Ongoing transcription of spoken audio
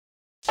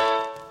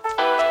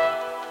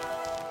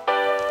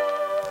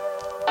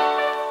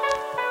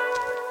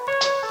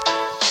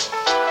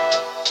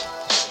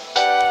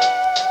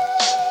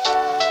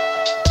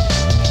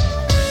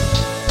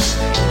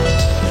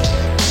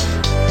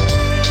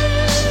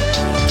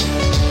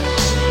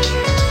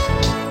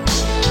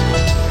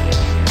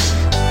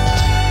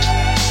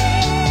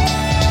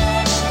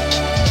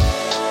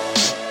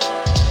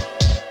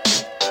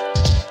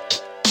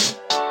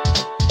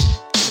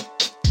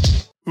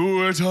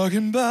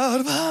talking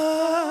about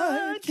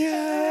podcasts.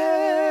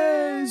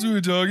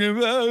 We're talking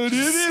about itty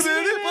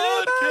bitty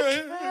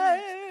podcast.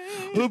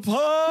 A podcast.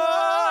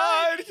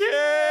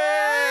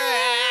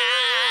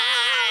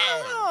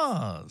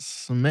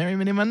 Merry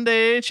Mini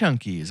Monday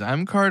Chunkies.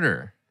 I'm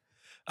Carter.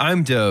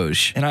 I'm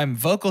Doge. And I'm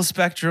Vocal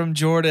Spectrum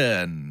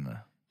Jordan.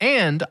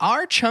 And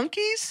our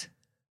Chunkies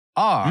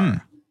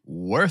are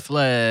worthless.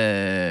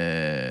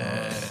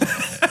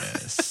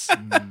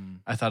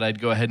 I thought I'd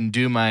go ahead and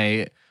do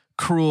my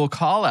cruel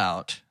call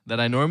out that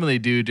I normally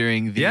do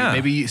during the,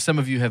 maybe some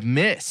of you have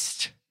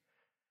missed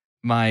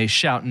my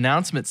shout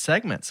announcement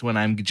segments when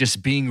I'm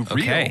just being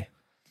real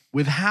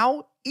with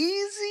how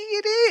easy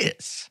it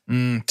is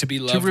to be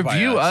loved to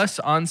review by us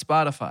on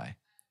Spotify.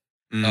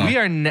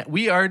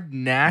 We are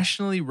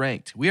nationally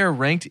ranked. We are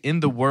ranked in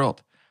the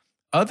world.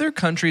 Other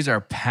countries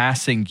are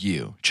passing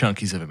you,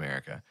 Chunkies of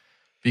America,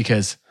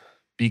 because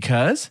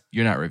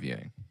you're not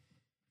reviewing.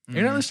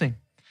 You're not listening.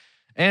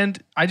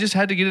 And I just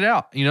had to get it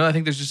out. You know, I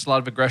think there's just a lot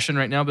of aggression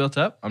right now built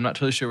up. I'm not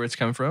totally sure where it's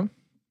coming from.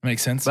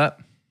 Makes sense.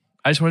 But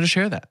I just wanted to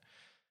share that.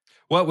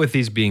 What with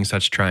these being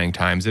such trying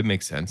times, it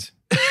makes sense.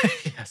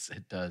 Yes,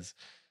 it does.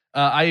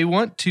 I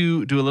want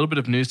to do a little bit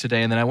of news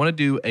today, and then I want to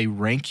do a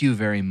rank you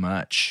very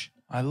much.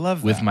 I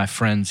love that. With my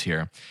friends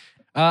here.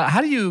 How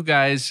do you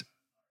guys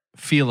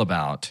feel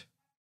about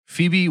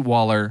Phoebe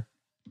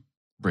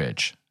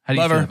Waller-Bridge? How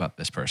do you feel about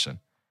this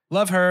person?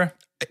 Love her.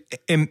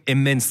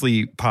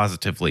 Immensely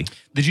positively.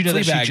 Did you know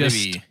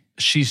that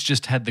she's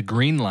just had the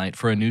green light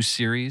for a new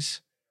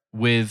series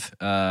with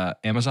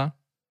Amazon?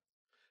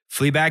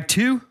 Fleabag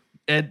 2?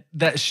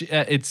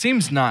 It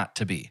seems not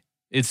to be.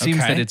 It seems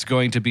that it's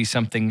going to be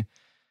something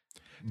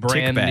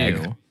brand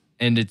new.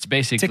 And it's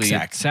basically,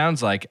 it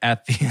sounds like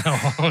at the,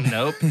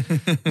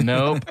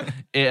 nope.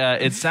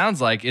 It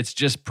sounds like it's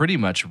just pretty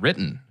much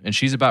written and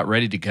she's about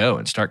ready to go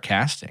and start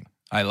casting.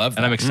 I love that.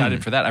 And I'm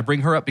excited for that. I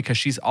bring her up because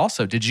she's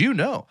also, did you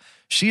know,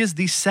 she is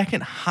the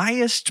second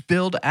highest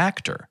billed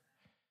actor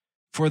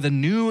for the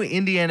new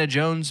Indiana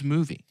Jones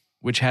movie,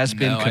 which has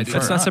been confirmed.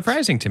 That's not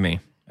surprising to me.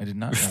 I did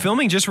not know.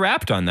 Filming just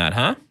wrapped on that,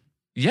 huh?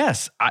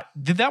 Yes.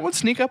 Did that one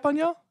sneak up on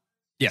y'all?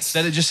 Yes.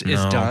 That it just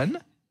is done?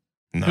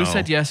 No. Who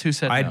said yes? Who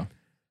said no?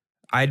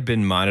 I'd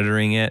been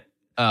monitoring it.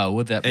 Oh,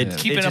 would that be?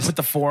 Keeping up with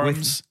the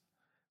forums.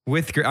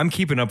 I'm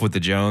keeping up with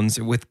the Jones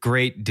with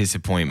great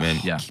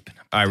disappointment. Yeah.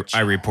 I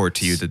report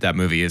to you that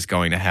movie is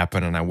going to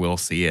happen and I will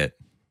see it.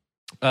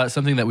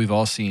 Something that we've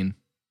all seen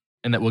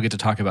and that we'll get to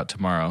talk about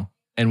tomorrow.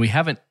 And we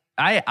haven't,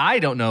 I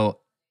don't know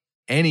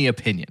any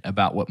opinion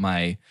about what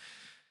my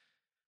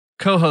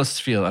co-hosts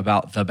feel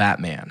about The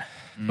Batman,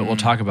 but we'll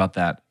talk about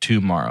that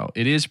tomorrow.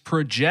 It is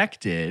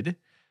projected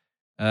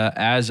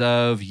as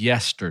of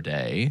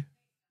yesterday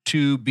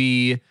to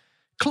be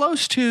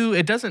close to,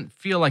 it doesn't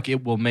feel like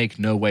it will make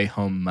No Way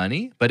Home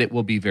money, but it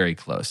will be very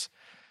close.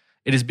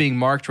 It is being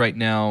marked right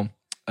now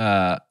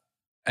as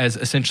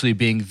essentially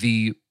being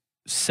the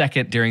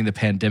second during the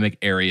pandemic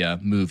area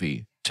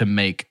movie to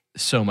make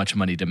so much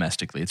money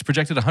domestically. It's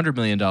projected $100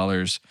 million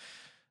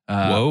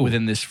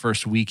within this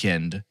first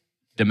weekend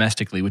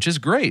domestically, which is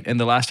great. And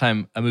the last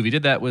time a movie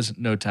did that was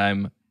No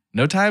Time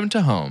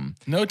to Home.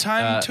 No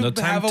time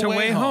to have a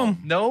way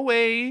home. No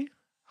Way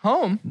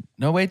Home.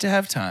 No way to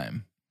have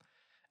time.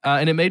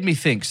 And it made me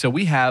think. So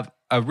we have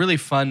a really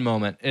fun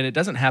moment, and it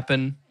doesn't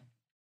happen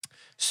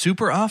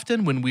super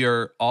often when we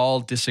are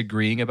all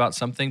disagreeing about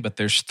something, but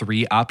there's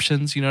three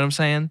options, you know what I'm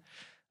saying?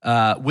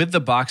 With the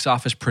box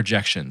office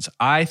projections,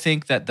 I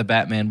think that The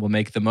Batman will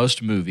make the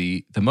most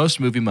movie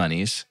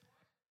monies.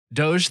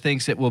 Doge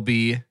thinks it will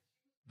be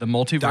the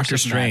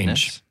Multiverse of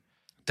Madness.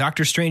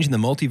 Doctor Strange in the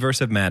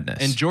Multiverse of Madness.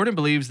 And Jordan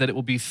believes that it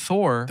will be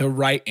Thor. The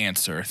right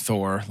answer,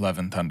 Thor, Love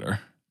and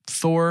Thunder.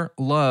 Thor,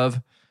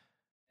 Love,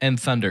 and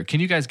Thunder. Can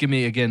you guys give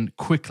me again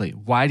quickly,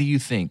 why do you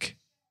think,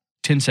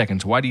 10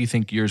 seconds, why do you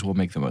think yours will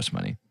make the most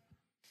money?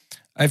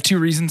 I have two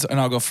reasons, and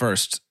I'll go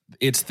first.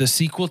 It's the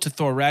sequel to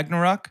Thor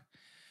Ragnarok,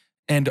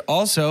 and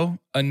also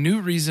a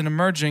new reason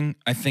emerging.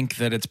 I think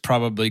that it's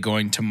probably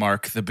going to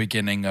mark the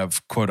beginning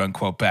of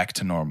quote-unquote back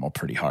to normal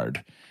pretty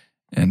hard,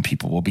 and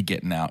people will be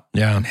getting out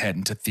and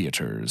heading to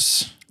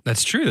theaters.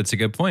 That's true. That's a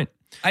good point.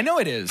 I know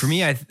it is. For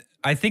me,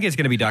 I think it's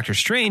going to be Doctor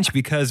Strange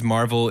because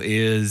Marvel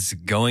is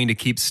going to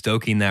keep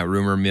stoking that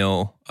rumor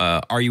mill.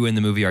 Are you in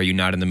the movie? Are you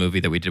not in the movie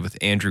that we did with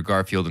Andrew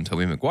Garfield and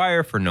Tobey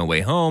Maguire for No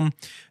Way Home?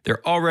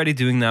 They're already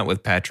doing that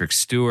with Patrick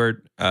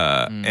Stewart,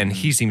 and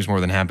he seems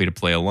more than happy to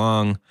play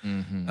along.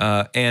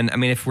 And I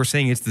mean, if we're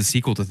saying it's the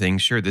sequel to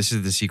things, sure, this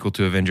is the sequel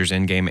to Avengers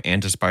Endgame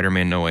and to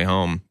Spider-Man No Way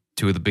Home,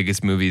 two of the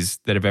biggest movies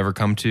that have ever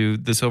come to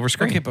the silver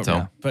screen.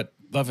 Okay, but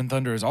Love and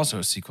Thunder is also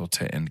a sequel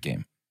to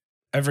Endgame.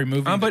 Every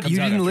movie, but you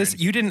didn't list.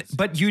 You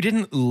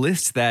didn't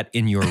list that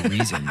in your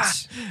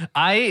reasons.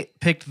 I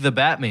picked the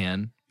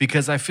Batman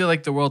because I feel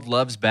like the world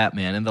loves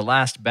Batman, and the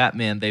last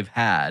Batman they've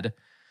had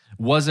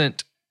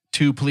wasn't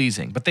too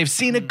pleasing. But they've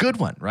seen a good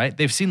one, right?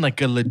 They've seen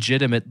like a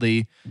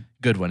legitimately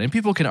good one, and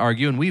people can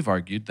argue, and we've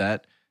argued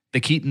that the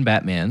Keaton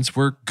Batmans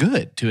were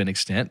good to an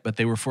extent, but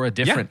they were for a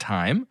different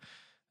time.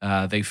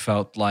 They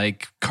felt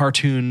like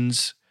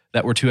cartoons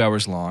that were 2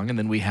 hours long, and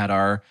then we had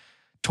our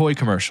toy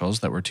commercials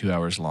that were 2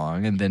 hours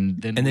long, and then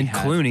we had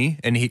Clooney,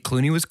 and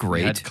Clooney was we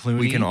great. had Clooney,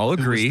 We can all who was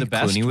agree the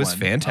best Clooney was one of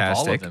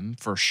fantastic. all of them,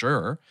 for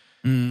sure.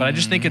 But I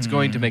just think it's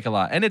going to make a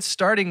lot, and it's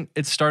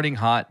starting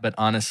hot. But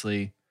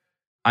honestly,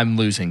 I'm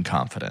losing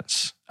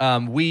confidence.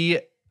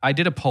 I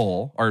did a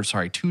poll, or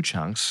sorry, Two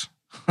Chunks.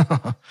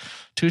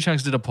 Two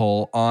Chunks did a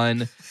poll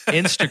on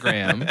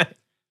Instagram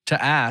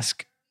to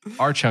ask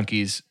our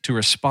chunkies to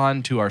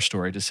respond to our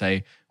story to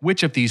say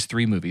which of these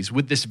three movies,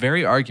 with this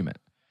very argument,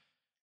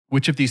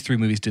 which of these three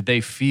movies did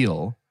they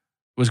feel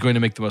was going to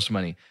make the most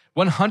money?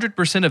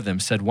 100% of them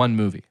said one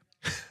movie.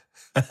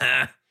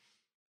 I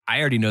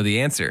already know the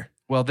answer.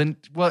 Well,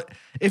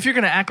 if you're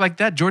going to act like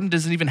that, Jordan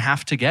doesn't even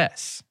have to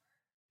guess.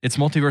 It's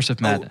Multiverse of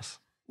Madness.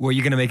 Were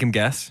you going to make him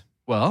guess?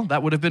 Well,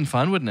 that would have been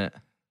fun, wouldn't it?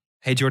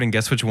 Hey, Jordan,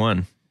 guess which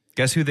one?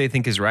 Guess who they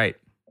think is right?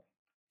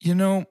 You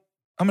know,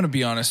 I'm going to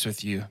be honest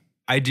with you.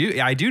 I do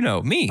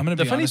know. Me. I'm going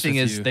to The be funny honest thing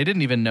with is you. they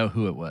didn't even know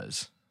who it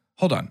was.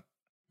 Hold on.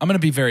 I'm going to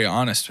be very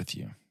honest with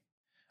you.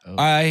 Oh.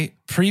 I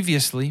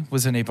previously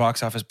was in a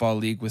box office ball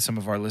league with some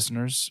of our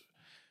listeners,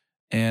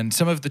 and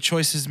some of the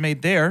choices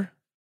made there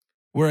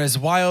were as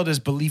wild as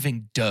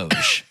believing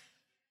Doge.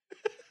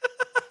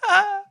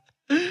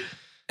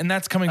 And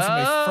that's coming from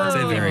a Oh.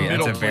 firmly That's a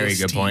middle very place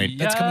good team. point.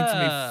 That's coming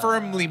from Yeah. a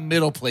firmly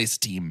middle place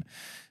team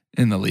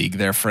in the league,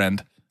 there,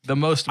 friend. The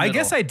most I middle.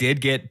 guess I did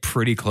get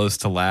pretty close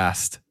to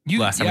last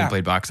time we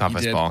played box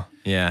office did. ball.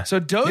 Yeah. So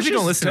Doge's, Maybe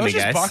don't listen to me,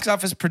 Doge's guys. box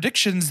office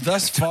predictions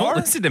thus far, Don't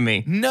listen to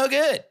me. no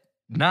good.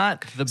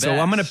 Not the best. So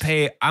I'm gonna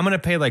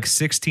pay like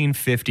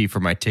 $16.50 for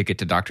my ticket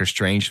to Doctor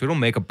Strange. So it'll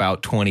make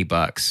about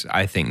 $20,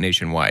 I think,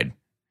 nationwide.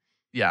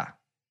 Yeah,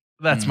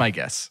 that's my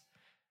guess.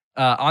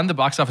 On the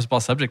box office ball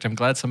subject, I'm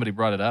glad somebody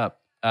brought it up.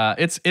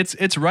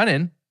 It's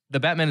running. The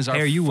Batman is our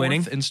Hey, are you fourth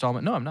winning?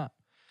 installment. No, I'm not.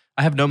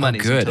 I have no money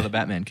good. until the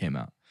Batman came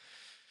out.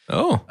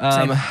 Oh,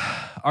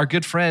 Our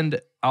good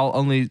friend, I'll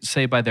only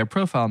say by their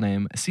profile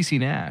name, CC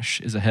Nash,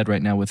 is ahead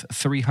right now with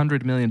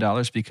 $300 million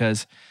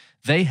because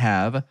they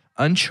have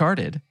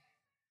Uncharted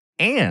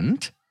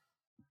and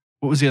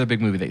what was the other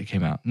big movie that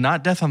came out?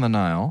 Not Death on the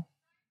Nile.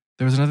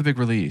 There was another big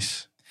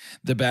release.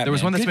 The Batman. There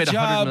was one that's Good made $100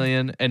 job,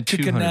 million and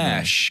 $200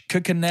 million.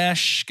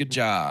 Kukanash, good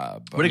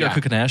job. What do you got,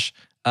 Kukanash?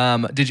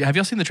 Have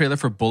y'all seen the trailer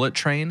for Bullet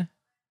Train?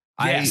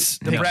 Yes,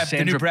 the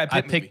picked new Brad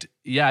Pitt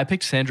I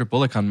picked Sandra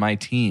Bullock on my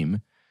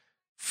team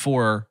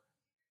for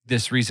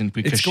this reason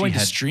because It's going she to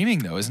had streaming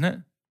though, isn't it?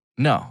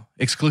 no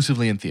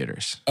exclusively in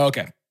theaters.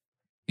 Okay.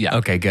 Yeah,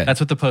 okay, good. that's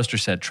what the poster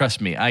said.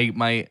 Trust me,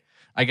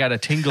 I got a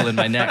tingle in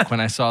my neck when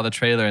I saw the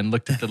trailer and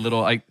looked at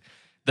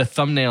the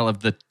thumbnail of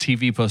the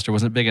TV poster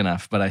wasn't big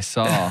enough, but I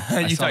saw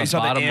You thought you the saw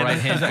the bottom hand? right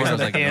hand You thought you corner. I saw was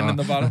the like, hand in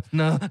the bottom?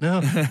 No.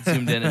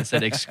 Zoomed in and it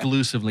said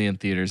exclusively in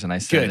theaters, and I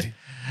said, Good.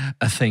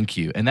 Thank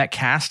you. And that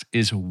cast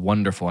is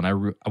wonderful, and I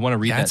want to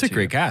read That's that a to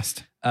great you.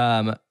 cast.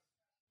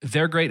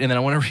 They're great, and then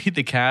I want to read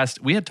the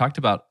cast. We had talked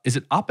about, is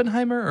it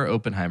Oppenheimer or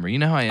Oppenheimer? You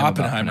know how I am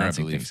Oppenheimer, I about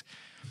pronouncing believe. things.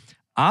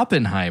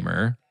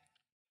 Oppenheimer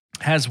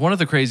has one of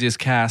the craziest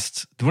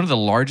casts, one of the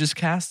largest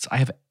casts I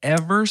have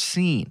ever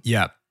seen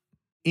Yeah.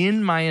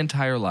 in my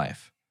entire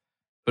life.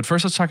 But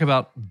first, let's talk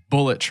about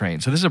Bullet Train.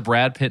 So this is a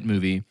Brad Pitt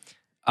movie.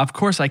 Of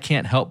course, I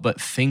can't help but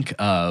think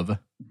of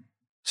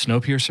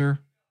Snowpiercer,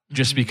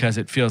 just because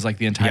it feels like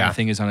the entire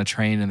thing is on a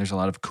train and there's a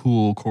lot of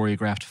cool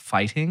choreographed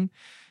fighting.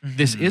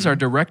 This is our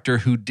director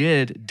who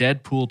did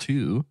Deadpool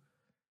 2.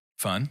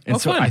 Fun. And Oh,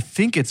 so fun. I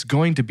think it's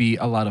going to be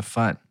a lot of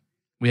fun.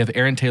 We have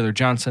Aaron Taylor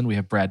Johnson, we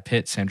have Brad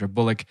Pitt, Sandra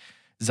Bullock,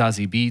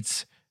 Zazie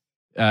Beetz,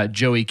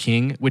 Joey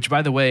King, which,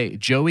 by the way,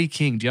 Joey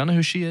King, do y'all know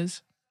who she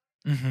is?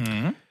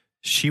 Mm-hmm.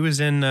 She was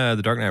in The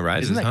Dark Knight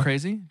Rises. Isn't that huh?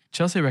 crazy?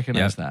 Chelsea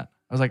recognized that.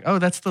 I was like, oh,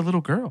 that's the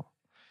little girl.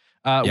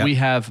 Yep. We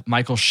have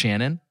Michael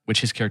Shannon,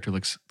 which his character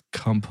looks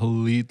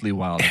completely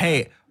wild.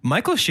 Hey,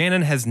 Michael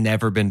Shannon has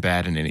never been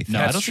bad in anything. No,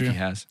 I That's don't true. think he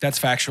has. That's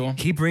factual.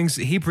 He brings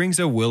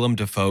a Willem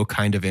Dafoe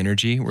kind of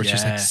energy where it's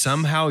just like Yes.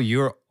 somehow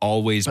you're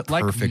always But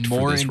like perfect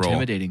more for this role.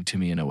 intimidating to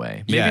me in a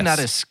way. Maybe Yes. not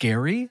as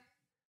scary,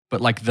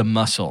 but like the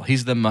muscle.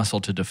 He's the muscle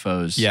to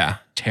Defoe's Yeah.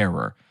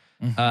 terror.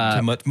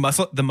 The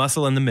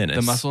muscle and the menace.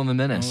 The Muscle and the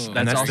Menace. Oh. That's,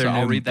 And that's also, their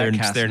I'll new, read that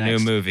cast their new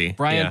next. movie.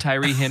 Brian Yeah.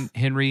 Tyree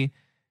Henry,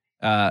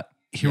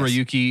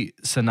 Hiroyuki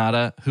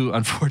Sanada, who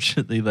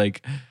unfortunately,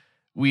 like,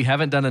 we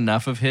haven't done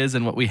enough of his,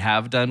 and what we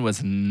have done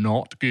was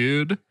not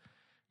good.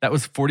 That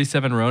was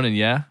 47 Ronin,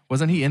 yeah?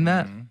 Wasn't he in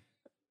that?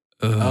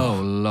 Ugh.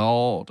 Oh,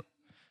 Lord.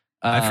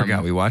 I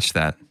forgot we watched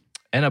that.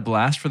 And a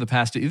blast from the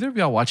past. Did either of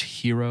y'all watch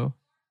Hero?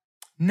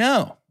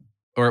 No.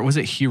 Or was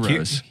it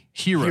Heroes?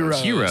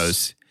 Heroes.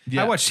 Heroes.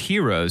 Yeah. I watched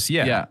Heroes.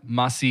 Yeah. Yeah.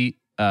 Masi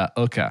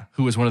Oka,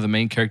 who was one of the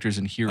main characters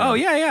in Hero. Oh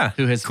yeah.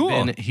 Who has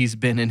cool. he's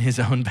been in his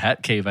own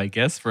Batcave, I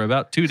guess, for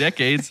about 2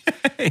 decades.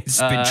 He's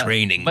been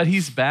training. But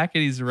he's back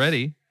and he's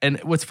ready. And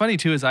what's funny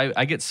too is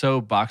I get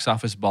so box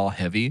office ball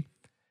heavy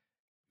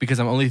because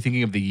I'm only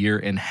thinking of the year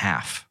in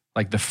half,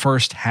 like the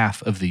first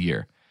half of the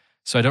year.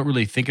 So I don't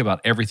really think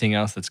about everything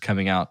else that's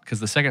coming out because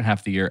the second half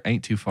of the year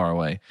ain't too far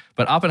away.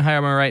 But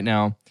Oppenheimer right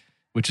now,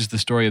 which is the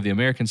story of the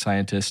American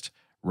scientist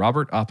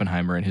Robert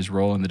Oppenheimer and his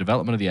role in the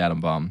development of the atom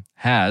bomb,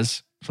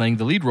 has, playing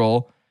the lead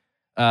role,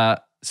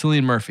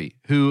 Cillian Murphy,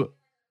 who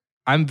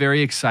I'm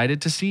very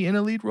excited to see in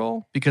a lead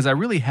role because I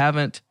really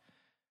haven't.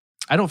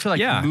 I don't feel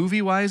like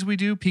movie-wise we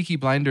do. Peaky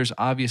Blinders,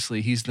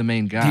 obviously, he's the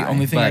main guy. The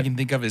only thing I can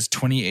think of is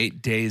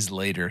 28 Days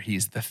Later.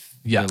 He's the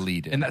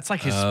lead. And that's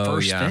like his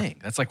first thing.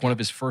 That's like one of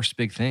his first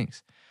big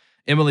things.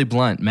 Emily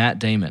Blunt, Matt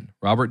Damon,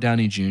 Robert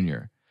Downey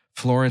Jr.,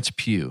 Florence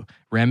Pugh,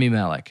 Rami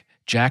Malek,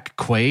 Jack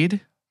Quaid,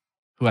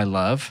 who I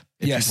love.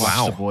 If you've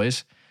watched The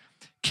Boys.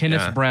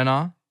 Kenneth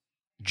Branagh,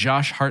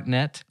 Josh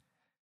Hartnett,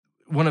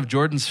 one of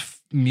Jordan's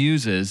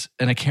muses,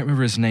 and I can't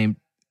remember his name,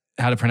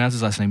 how to pronounce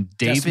his last name.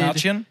 David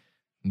Desmalchian?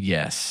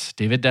 Yes,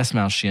 David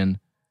Desmalchian.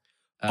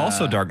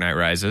 Also Dark Knight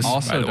Rises.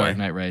 Also Dark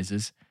Knight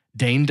Rises.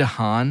 Dane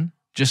DeHaan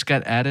just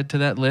got added to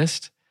that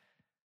list.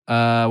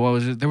 What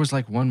was it? There was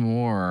like one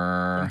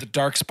more. From the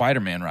Dark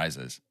Spider-Man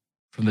Rises.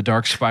 From the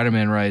Dark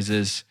Spider-Man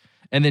Rises.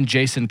 And then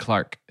Jason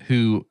Clarke,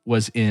 who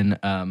was in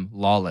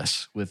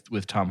Lawless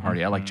with Tom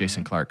Hardy. I like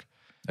Jason Clarke.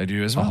 I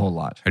do as well. A whole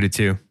lot. I do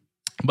too.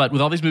 But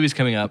with all these movies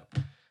coming up,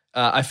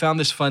 I found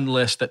this fun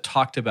list that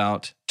talked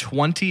about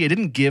 20. It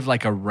didn't give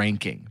like a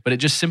ranking, but it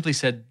just simply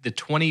said the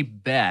 20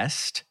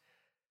 best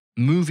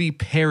movie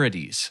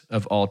parodies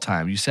of all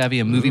time. You savvy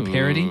a movie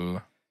parody?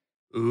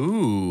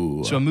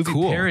 Ooh. So a movie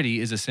parody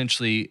is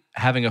essentially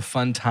having a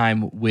fun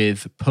time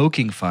with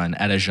poking fun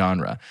at a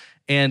genre.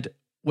 And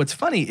what's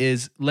funny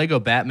is Lego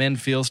Batman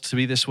feels to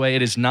be this way.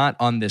 It is not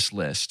on this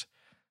list,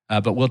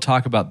 but we'll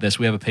talk about this.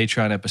 We have a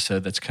Patreon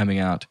episode that's coming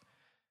out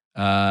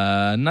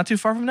not too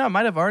far from now. It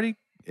might have already.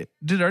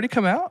 Did it already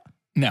come out?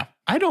 No.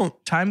 I don't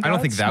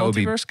think that would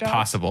be Multiverse Gods?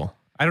 Possible.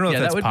 I don't know if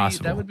that's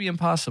possible. That would be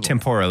impossible.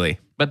 Temporally.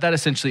 But that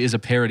essentially is a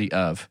parody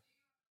of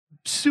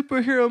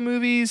superhero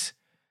movies,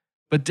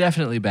 but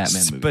definitely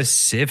Batman movies.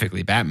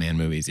 Specifically Batman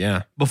movies,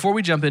 yeah. Before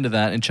we jump into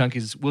that, and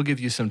Chunkies, we'll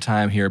give you some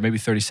time here, maybe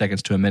 30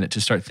 seconds to a minute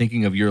to start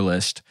thinking of your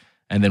list,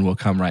 and then we'll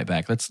come right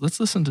back. Let's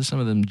listen to some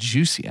of them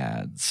juicy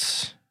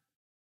ads.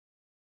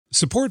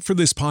 Support for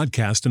this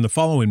podcast and the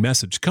following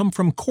message come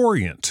from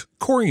Corient.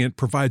 Corient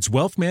provides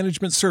wealth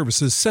management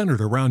services centered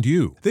around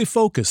you. They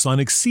focus on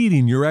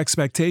exceeding your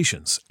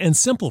expectations and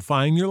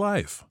simplifying your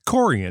life.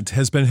 Corient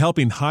has been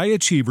helping high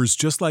achievers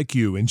just like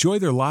you enjoy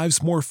their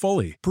lives more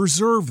fully,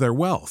 preserve their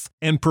wealth,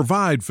 and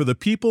provide for the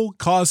people,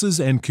 causes,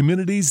 and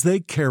communities they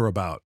care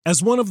about.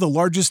 As one of the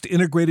largest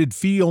integrated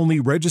fee-only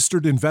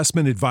registered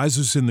investment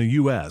advisors in the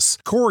U.S.,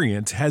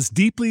 Corient has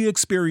deeply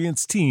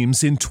experienced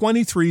teams in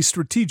 23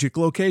 strategic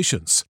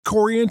locations.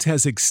 Corient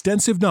has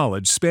extensive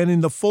knowledge spanning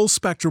the full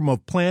spectrum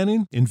of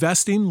planning,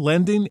 investing,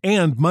 lending,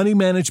 and money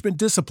management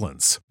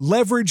disciplines.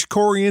 Leverage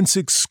Corient's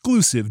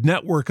exclusive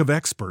network of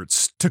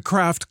experts to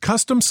craft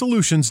custom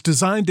solutions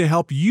designed to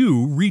help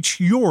you reach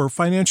your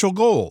financial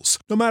goals,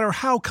 no matter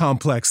how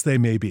complex they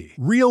may be.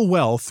 Real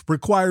wealth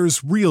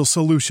requires real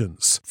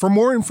solutions. For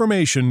more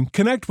information,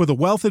 connect with a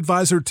wealth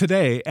advisor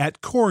today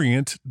at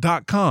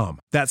Corient.com.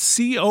 That's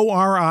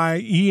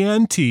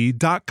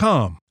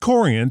Corient.com.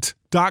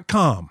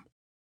 Corient.com.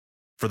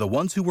 For the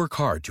ones who work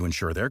hard to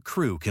ensure their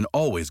crew can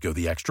always go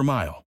the extra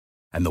mile,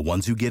 and the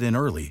ones who get in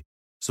early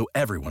so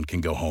everyone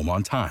can go home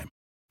on time,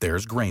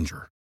 there's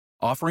Grainger,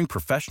 offering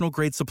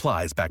professional-grade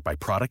supplies backed by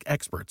product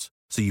experts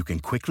so you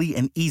can quickly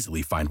and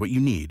easily find what you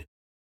need.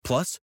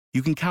 Plus,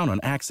 you can count on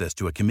access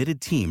to a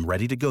committed team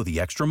ready to go the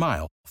extra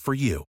mile for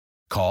you.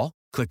 Call,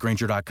 click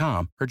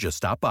Grainger.com, or just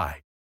stop by.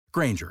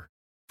 Grainger,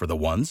 for the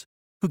ones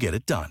who get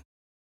it done.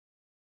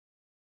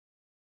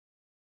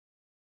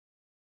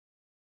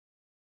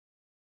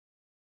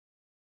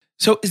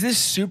 So is this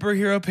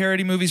superhero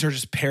parody movies or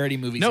just parody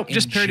movies? Nope,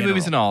 just parody general?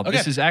 movies and all. Okay.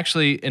 This is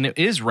actually, and it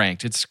is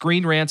ranked. It's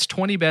Screen Rant's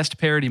 20 best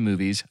parody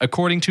movies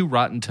according to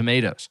Rotten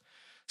Tomatoes.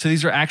 So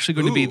these are actually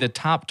going to be the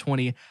top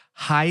 20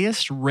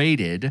 highest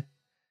rated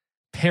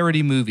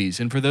parody movies.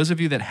 And for those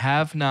of you that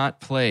have not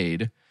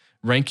played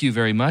Rank You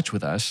Very Much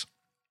with us,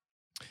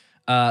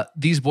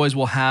 these boys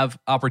will have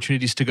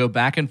opportunities to go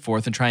back and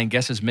forth and try and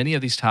guess as many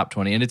of these top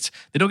 20. And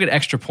they don't get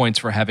extra points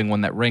for having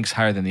one that ranks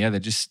higher than the other.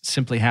 Just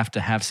simply have to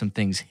have some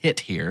things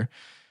hit here.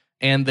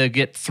 And they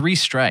get 3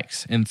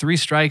 strikes. And 3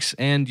 strikes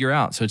and you're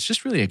out. So it's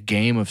just really a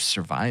game of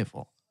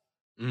survival,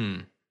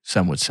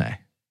 some would say.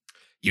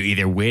 You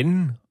either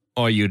win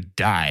or you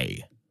die.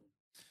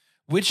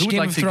 Which Who would Game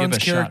like of to give Thrones a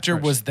shot character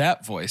first? was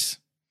that voice?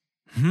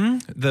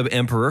 The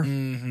Emperor.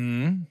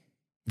 Mm-hmm.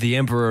 The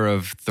Emperor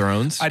of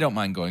Thrones. I don't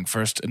mind going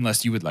first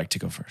unless you would like to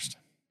go first.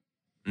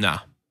 No.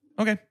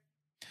 Okay.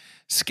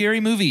 Scary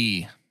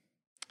movie.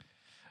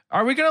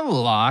 Are we going to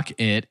lock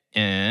it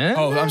in?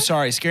 Oh, I'm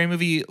sorry. Scary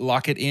movie,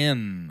 lock it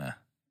in.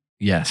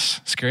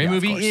 Yes. Scary Yeah, of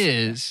movie course.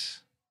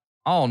 is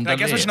on the I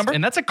guess which list. number?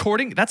 And that's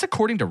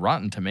according to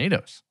Rotten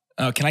Tomatoes.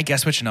 Can I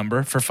guess which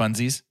number for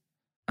funsies?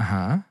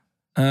 Uh-huh.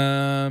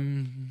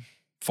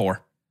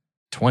 4.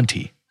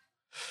 20.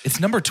 It's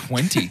number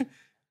 20.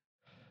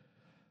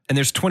 And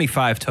there's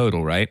 25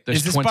 total, right? There's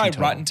Is this 20 by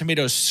total. Rotten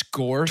Tomatoes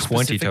score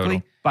 20 specifically?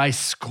 total. By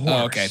scores.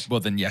 Oh, okay. Well,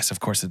 then yes, of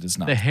course it is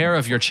not. The hair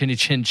of your chinny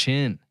chin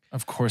chin.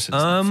 Of course it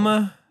is not.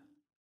 Four.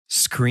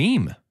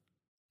 Scream.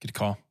 Good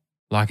call.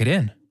 Lock it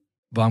in.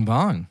 Bong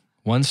bong.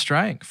 1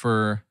 strike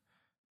for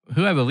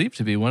who I believe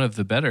to be one of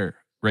the better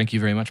Rank you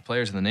very much,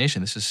 players in the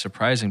nation. This is a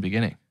surprising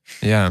beginning.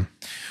 Yeah.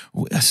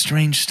 A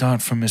strange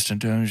start from Mr.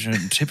 Dozier,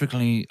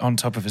 typically on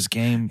top of his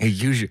game. He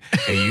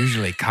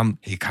usually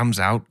comes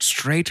out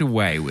straight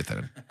away with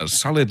a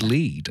solid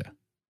lead.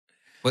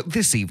 But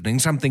this evening,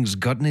 something's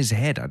got in his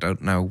head. I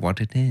don't know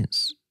what it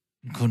is.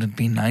 Could it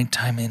be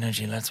nighttime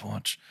energy? Let's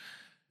watch.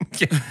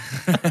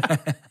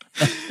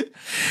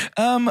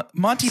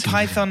 Monty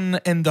Python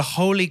and the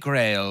Holy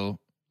Grail.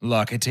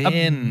 Lock it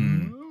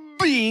in.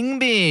 Bing,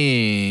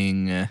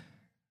 bing.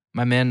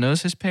 My man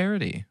knows his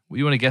parody.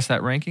 You want to guess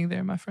that ranking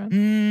there, my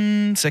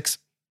friend? 6.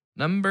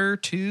 Number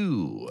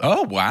 2.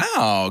 Oh,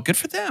 wow. Good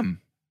for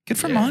them. Good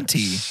for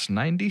Monty.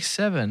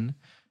 97%.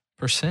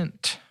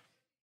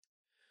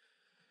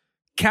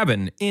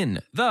 Cabin in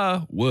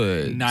the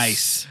Woods.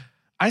 Nice.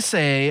 I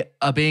say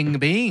a bing,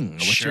 bing.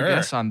 What's Sure. your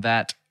guess on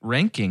that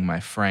ranking, my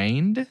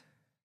friend?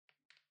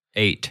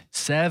 8.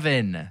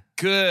 7.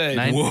 Good.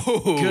 Whoa.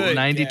 Good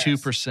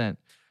 92%.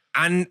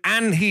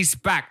 And he's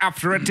back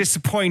after a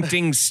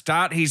disappointing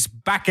start. He's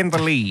back in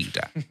the lead.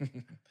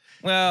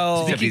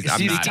 Well, Speaking of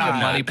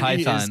Monty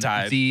Python,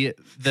 the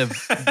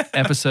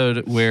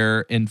episode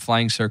where in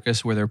Flying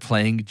Circus where they're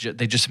playing,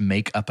 they just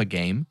make up a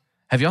game.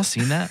 Have y'all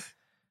seen that?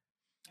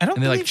 I don't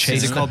And they believe like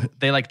chase so.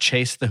 they like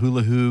chase the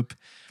hula hoop,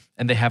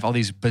 and they have all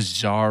these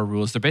bizarre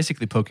rules. They're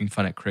basically poking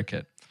fun at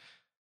cricket.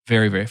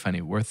 Very, very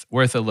funny. Worth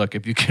a look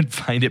if you can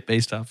find it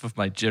based off of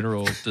my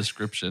general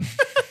description.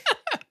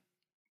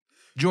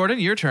 Jordan,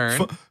 your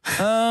turn.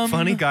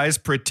 Funny guys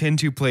pretend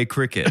to play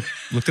cricket.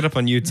 Looked it up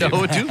on YouTube.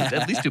 No,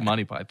 at least do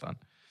Monty Python.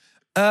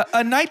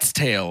 A Knight's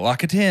Tale.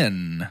 Lock it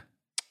in.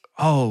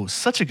 Oh,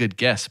 such a good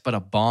guess, but a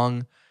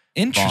bong.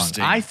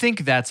 Interesting. I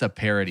think that's a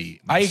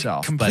parody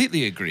myself. I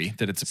completely agree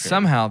that it's a but parody.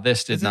 somehow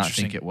this did It's not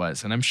interesting. think it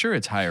was, and I'm sure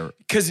it's higher.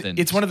 Because than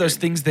it's one of those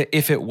Scary things that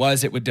if it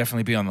was, it would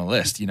definitely be on the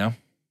list, you know?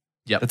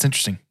 Yep. That's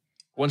interesting.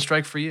 One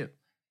strike for you.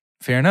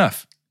 Fair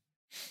enough.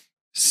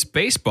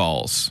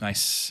 Spaceballs.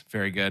 Nice.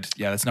 Very good.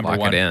 Yeah, that's number Lock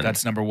it 1. in.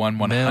 That's number 1,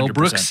 100%. Mel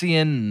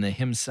Brooksian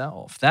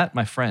himself. That,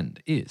 my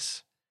friend,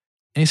 is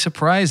a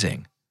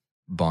surprising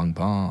bong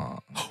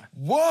bong.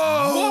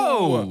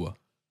 Whoa!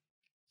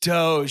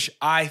 Doge,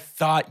 I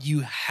thought you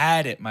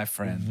had it, my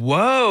friend.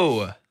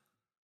 Whoa.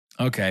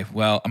 Okay,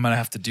 well, I'm going to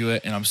have to do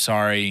it, and I'm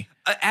sorry.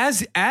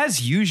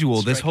 As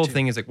usual, this Strike who 2.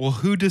 thing is like, well,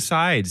 who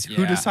decides?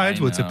 Who Yeah, decides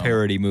I what's a know.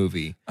 parody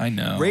movie? I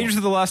know. Raiders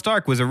of the Lost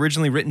Ark was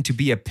originally written to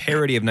be a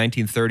parody of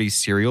 1930s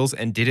serials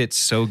and did it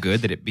so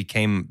good that it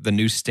became the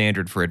new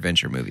standard for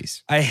adventure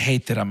movies. I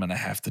hate that I'm going to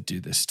have to do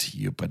this to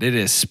you, but it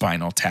is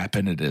Spinal Tap,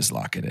 and it is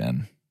Lock It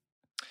In.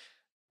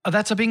 Oh,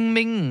 that's a bing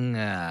bing. You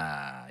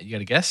got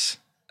a guess?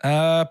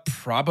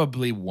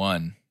 Probably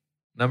 1.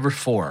 Number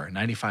 4,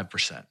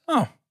 95%.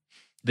 Oh,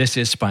 This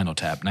is Spinal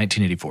Tap,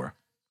 1984.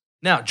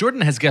 Now, Jordan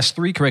has guessed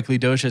 3 correctly.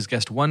 Doge has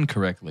guessed 1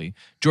 correctly.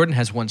 Jordan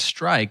has 1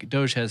 strike.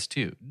 Doge has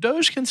 2.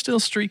 Doge can still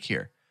streak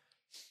here.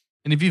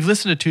 And if you've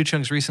listened to Two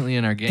Chunks recently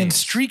in our game, and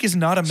streak is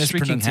not a Streaking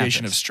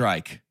mispronunciation happens. of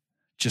strike,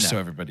 just No. so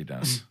everybody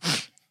knows.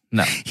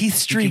 no, He you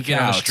streaked can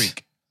get on out. a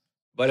streak.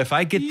 But if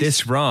I get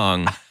this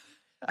wrong,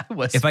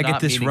 If I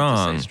get this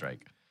wrong-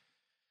 strike,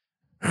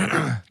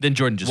 then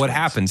Jordan just what wins.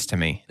 happens to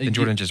me? Then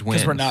Jordan just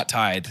wins. Because we're not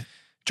tied.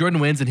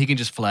 Jordan wins, and he can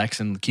just flex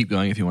and keep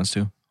going if he wants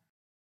to.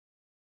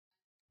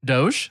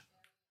 Doge,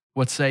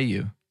 what say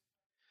you?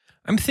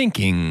 I'm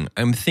thinking.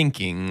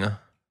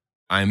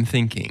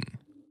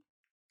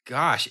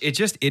 Gosh,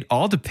 it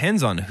all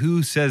depends on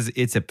who says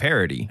it's a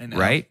parody, I know.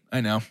 right?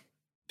 I know.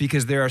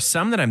 Because there are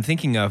some that I'm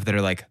thinking of that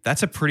are like,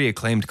 that's a pretty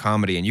acclaimed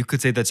comedy, and you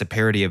could say that's a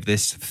parody of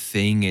this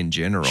thing in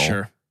general.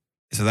 Sure.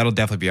 So that'll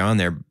definitely be on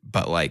there.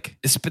 But like,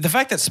 But the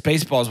fact that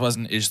Spaceballs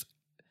wasn't is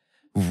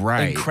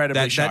right,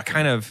 Incredibly that shocking.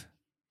 kind of.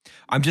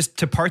 I'm just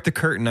to part the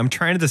curtain. I'm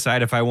trying to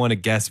decide if I want to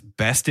guess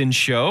Best in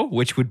Show,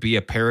 which would be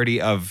a parody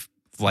of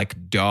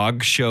like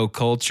dog show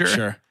culture,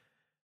 sure.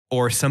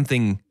 or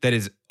something that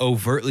is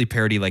overtly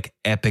parody, like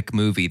Epic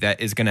Movie,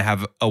 that is going to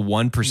have a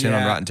 1%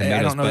 on Rotten Tomatoes.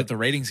 I don't know but, that the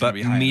ratings but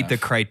going to be high meet enough. the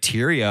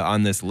criteria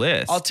on this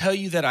list. I'll tell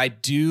you that I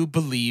do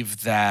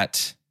believe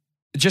that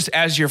just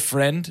as your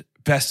friend,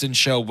 Best in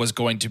Show was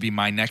going to be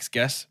my next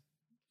guess.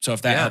 So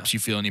if that Yeah. helps you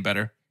feel any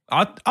better.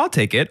 I'll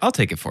take it. I'll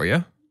take it for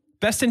you.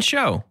 Best in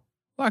Show.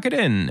 Lock it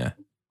in.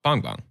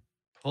 Bong bong.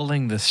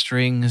 Pulling the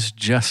strings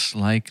just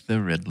like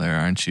the Riddler,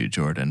 aren't you,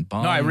 Jordan?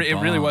 Bong, No, it really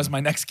bong. was my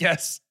next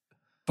guess.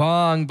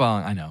 Bong,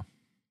 bong. I know.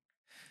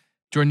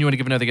 Jordan, you want to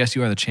give another guess?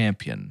 You are the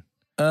champion.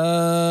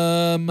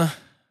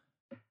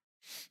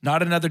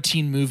 Not another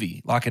teen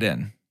movie. Lock it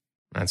in.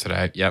 That's what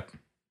I. Yep.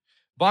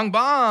 Bong,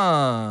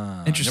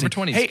 bong. Interesting. Number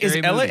 20. Hey, is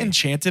Scary Ella Movie.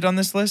 Enchanted on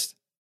this list?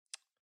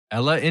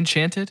 Ella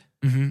Enchanted?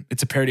 Mm-hmm.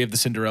 It's a parody of the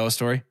Cinderella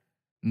story.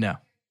 No.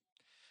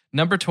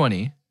 Number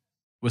 20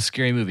 was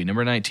Scary Movie.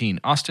 Number 19,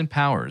 Austin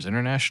Powers,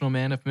 International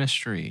Man of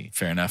Mystery.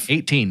 Fair enough.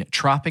 18,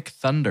 Tropic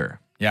Thunder.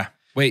 Yeah.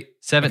 Wait.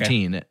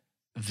 17,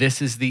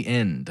 This Is the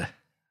End.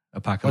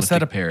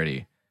 Apocalyptic a-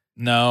 parody.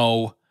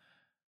 No.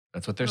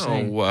 That's what they're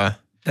saying.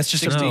 That's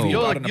just 16, a movie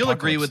about an you'll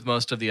agree apocalypse. with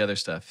most of the other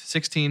stuff.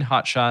 16,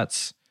 Hot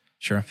Shots.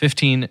 Sure.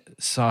 15,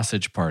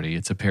 Sausage Party.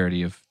 It's a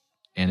parody of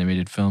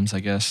animated films, I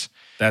guess.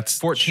 That's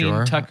 14,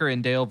 Sure. Tucker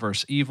and Dale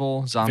versus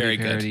Evil, zombie Very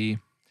good. parody.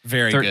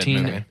 very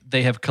 13, good.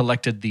 they have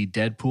collected the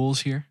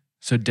Deadpools here.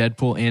 So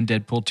Deadpool and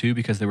Deadpool 2,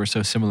 because they were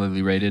so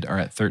similarly rated, are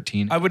at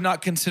 13. I would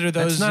not consider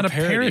those That's not a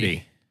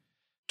parody.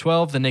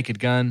 12, The Naked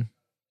Gun.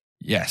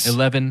 Yes.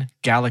 11,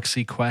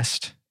 Galaxy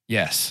Quest.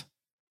 Yes.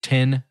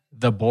 10,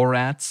 The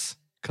Borats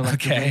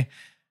collectively. Okay.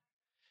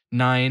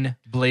 9,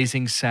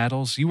 Blazing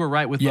Saddles. You were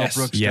right with Yes.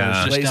 Mel Brooks. Yeah. That was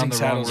just Blazing down the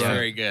Saddles, wrong road.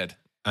 very good.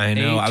 I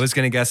know. 8. I was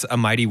going to guess A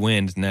Mighty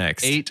Wind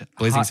next. 8,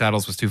 Blazing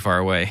Saddles was too far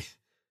away.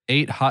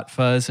 8, Hot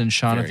Fuzz and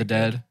Shaun of Very the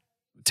Dead.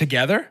 good.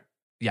 Together?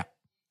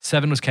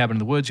 7 was Cabin in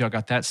the Woods. Y'all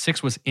got that.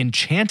 6 was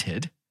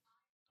Enchanted,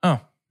 Oh.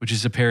 which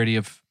is a parody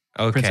of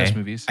Okay. princess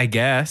movies. I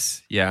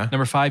guess. Yeah.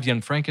 Number 5, Young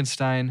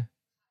Frankenstein.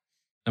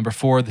 Number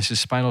 4, this is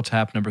Spinal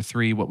Tap. Number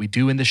 3, What We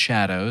Do in the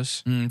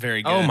Shadows.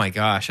 Very good. Oh my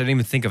gosh. I didn't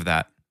even think of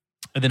that.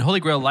 And then Holy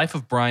Grail, Life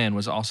of Brian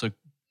was also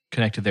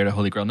connected there to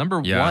Holy Grail.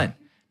 Number Yeah. 1,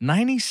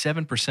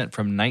 97%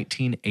 from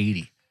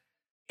 1980.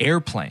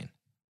 Airplane.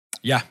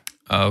 Yeah.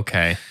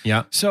 Okay.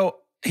 Yeah. So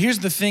here's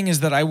the thing is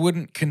that I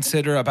wouldn't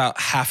consider about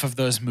half of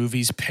those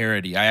movies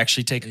parody. I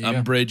actually take There you go.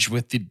 umbrage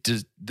with the Take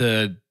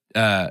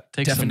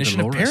some definition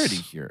of Dolores. parody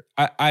here.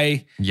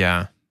 I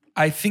Yeah.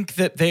 think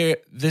that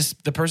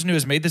the person who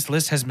has made this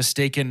list has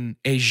mistaken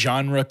a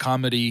genre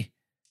comedy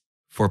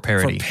For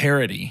parody. for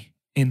parody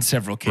in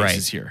several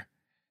cases Right. here.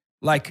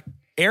 Like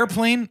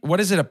Airplane, what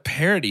is it a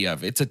parody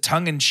of? It's a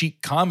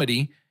tongue-in-cheek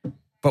comedy,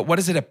 but what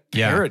is it a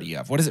Yeah. parody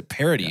of? What is it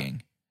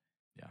parodying?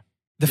 Yeah.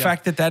 The Yeah.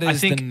 fact that that I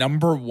is think- the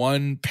number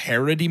one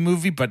parody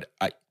movie, but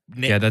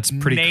Yeah, that's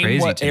pretty name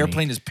crazy what to me.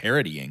 Airplane is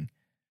parodying.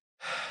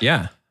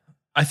 Yeah.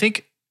 I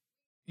think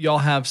y'all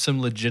have some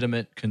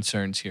legitimate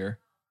concerns here.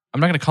 I'm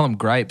not going to call them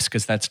gripes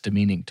because that's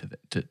demeaning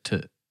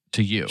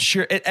to you.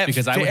 Sure,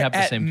 Because I would have the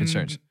at same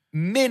concerns.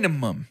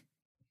 Minimum,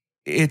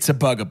 it's a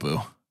bugaboo.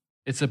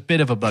 It's a bit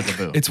of a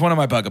bugaboo. It's one of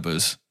my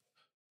bugaboos.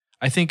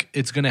 I think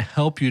it's going to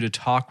help you to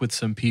talk with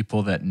some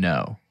people that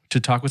know, to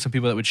talk with some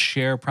people that would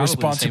share probably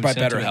the sponsored same by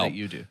sentiment BetterHelp. that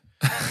you do.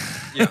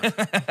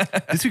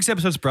 This week's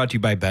episode is brought to you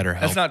by BetterHelp.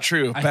 That's not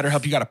true.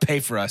 BetterHelp, you got to pay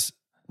for us.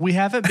 We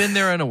haven't been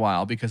there in a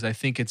while because I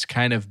think it's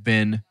kind of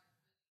been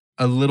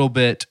a little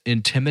bit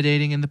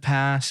intimidating in the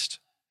past.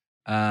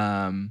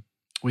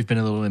 We've been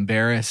a little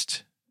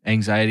embarrassed,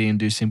 anxiety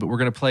inducing, but we're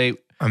going to play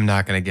I'm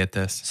not going to get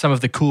this. some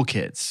of the cool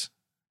kids.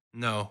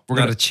 No. We're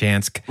not gonna- a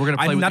chance. we're gonna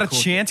play I'm with not the a cool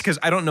chance because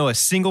I don't know a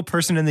single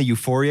person in the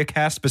Euphoria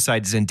cast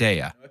besides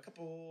Zendaya.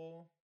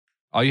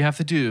 All you have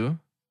to do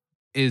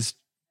is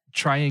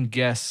try and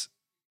guess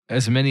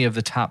as many of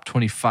the top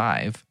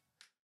 25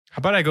 How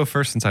about I go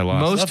first since I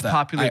lost? most Love that.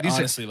 popular. I These are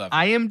honestly love it.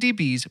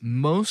 IMDb's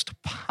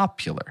most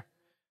popular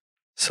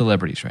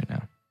celebrities right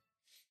now.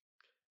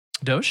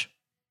 Doge?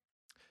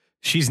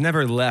 She's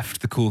never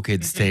left the cool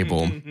kids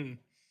table.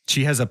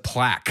 She has a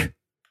plaque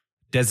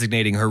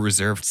designating her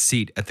reserved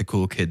seat at the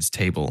cool kids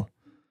table.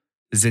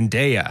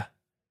 Zendaya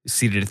is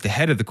seated at the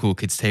head of the cool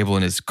kids table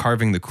and is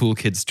carving the cool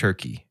kids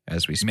turkey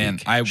as we speak.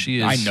 Man, She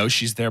is- I know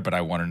she's there, but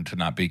I want her to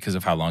not be because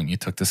of how long you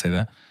took to say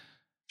that.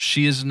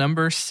 She is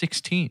number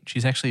 16.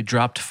 She's actually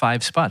dropped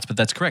 5 spots, but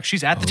that's correct.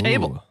 She's at the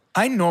table.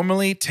 I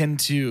normally tend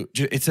to.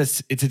 It's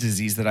a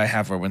disease that I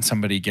have where when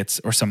somebody gets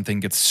or something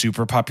gets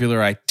super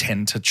popular, I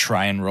tend to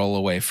try and roll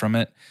away from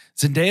it.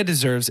 Zendaya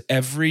deserves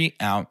every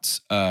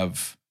ounce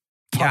of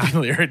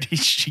popularity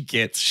she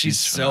gets. She's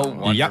so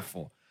phenomenal.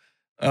 wonderful.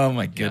 Oh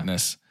my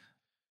goodness.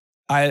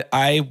 I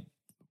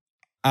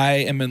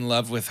am in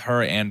love with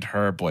her and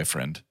her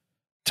boyfriend,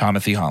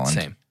 Timothy Holland.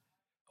 Same.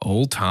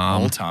 Old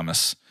Tom. Old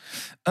Thomas.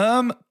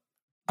 I'm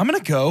gonna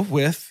go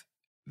with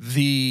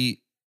the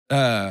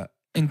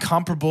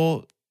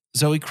incomparable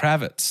Zoe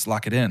Kravitz.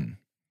 Lock it in.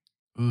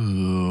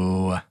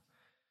 Ooh.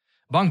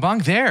 Bong bong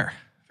there.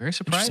 Very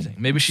surprising.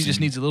 Maybe she just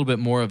needs a little bit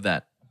more of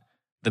that,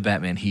 the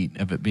Batman heat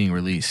of it being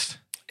released.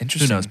 Who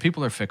Interesting. knows?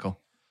 People are fickle.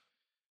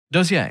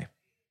 Dozier.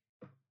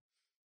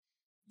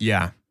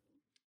 Yeah.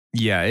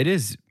 Yeah, it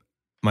is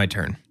my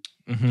turn.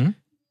 Mm-hmm.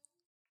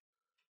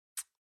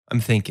 I'm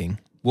thinking.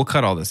 We'll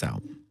cut all this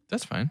out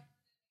That's fine.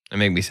 and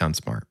make me sound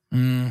smart.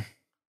 Mm,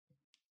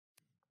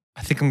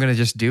 I think I'm gonna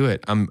just do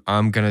it. I'm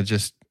gonna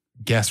just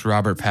guess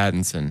Robert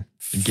Pattinson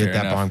and get Fair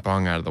that enough. bong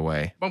bong out of the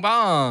way. Bong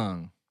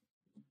bong.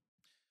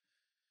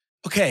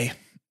 okay.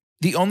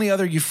 The only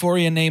other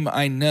Euphoria name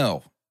I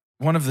know,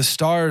 one of the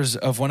stars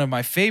of one of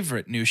my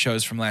favorite new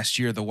shows from last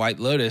year, The White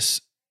Lotus,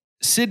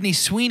 Sydney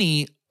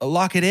Sweeney.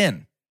 Lock it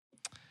in.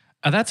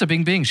 That's a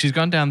bing bing. She's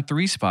gone down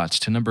 3 spots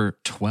to number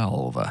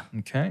 12.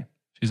 Okay.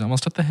 She's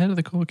almost at the head of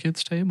the cool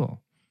kids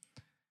table.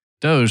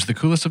 Doge, the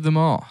coolest of them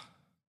all.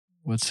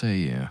 What say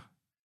you?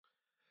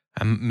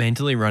 I'm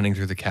mentally running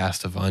through the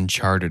cast of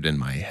Uncharted in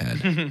my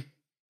head.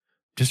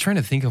 Just trying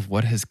to think of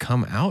what has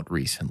come out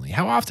recently.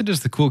 How often does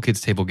the cool kids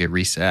table get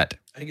reset?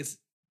 I think it's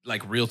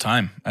like real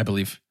time, I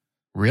believe.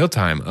 Real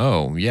time.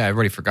 Oh, yeah.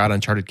 Everybody forgot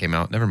Uncharted came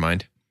out. Never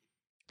mind.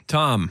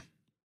 Tom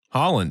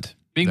Holland.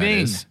 Bing that bing.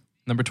 is.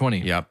 Number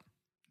 20. Yep.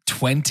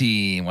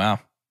 20. Wow.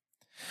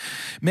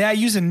 May I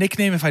use a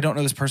nickname if I don't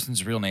know this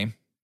person's real name?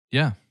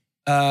 Yeah.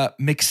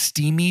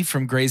 McSteamy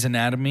from Grey's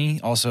Anatomy,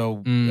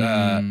 also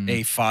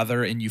a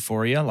father in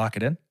Euphoria. Lock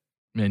it in.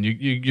 Man,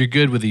 you're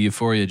good with the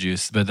Euphoria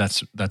juice, but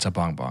that's a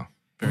bong bong.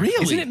 Really?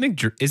 Isn't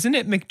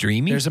it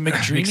McDreamy? There's a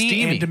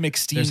McDreamy and a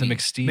McSteamy. There's a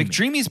McSteamy.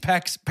 McDreamy's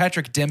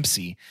Patrick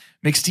Dempsey.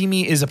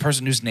 McSteamy is a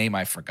person whose name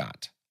I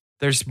forgot.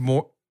 There's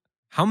more.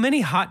 How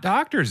many hot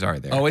doctors are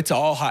there? Oh, it's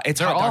all hot. It's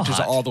They're hot all doctors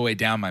hot. all the way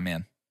down, my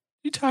man. What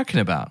are you talking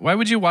about? Why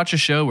would you watch a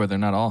show where they're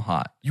not all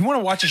hot? You want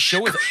to watch a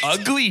show with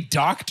ugly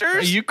doctors?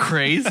 Are you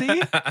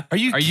crazy? Are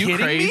you kidding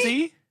crazy?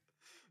 me?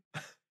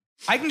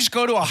 I can just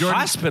go to a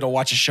hospital,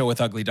 watch a show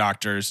with ugly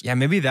doctors. Yeah,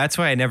 maybe that's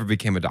why I never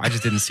became a doctor. I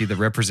just didn't see the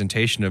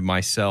representation of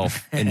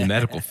myself in the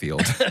medical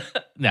field.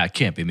 Nah, it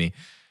can't be me.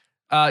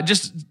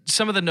 Just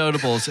some of the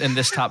notables in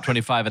this top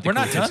 25 at the We're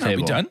not Cool done. Kids Are we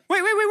table. done?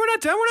 Wait, we're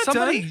not done. We're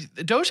not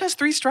done. Doge has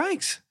 3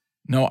 strikes.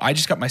 No, I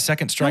just got my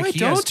second strike. No, I He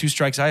has don't. 2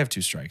 strikes. I have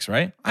 2 strikes,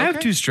 right? I have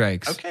 2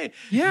 strikes. Okay.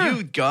 Yeah.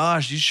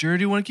 You sure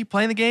do want to keep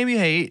playing the game you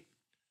hate?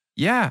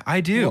 Yeah,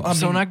 I do. Well, I'm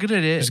so not good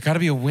at There's it. got to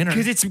be a winner.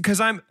 Because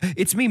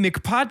it's me,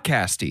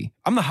 McPodcasty.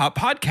 I'm the hot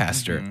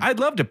podcaster. I'd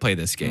love to play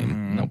this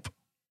game. Nope.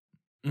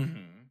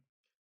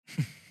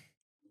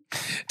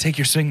 Take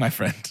your swing, my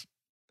friend.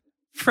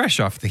 Fresh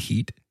off the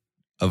heat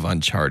of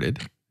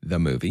Uncharted, the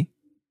movie,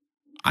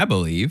 I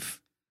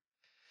believe,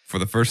 for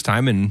the first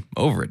time in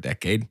over a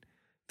decade,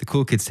 the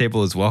Cool Kids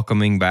table is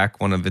welcoming back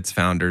one of its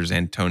founders,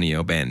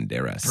 Antonio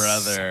Banderas.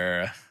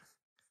 Brother.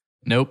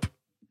 Nope.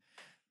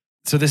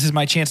 So this is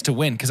my chance to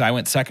win because I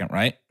went second,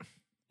 right?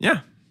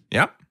 Yeah.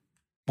 Yep.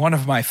 One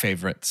of my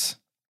favorites.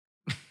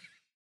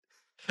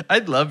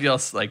 I'd love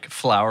y'all's like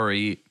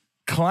flowery.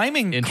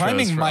 Climbing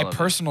Intros for my all of it.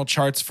 personal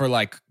charts for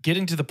like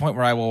getting to the point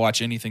where I will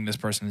watch anything this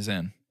person is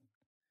in.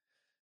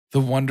 The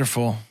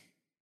wonderful,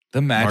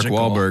 the magical,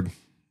 Mark Wahlberg.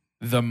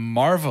 the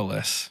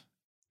marvelous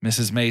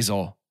Mrs.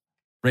 Maisel,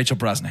 Rachel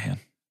Brosnahan.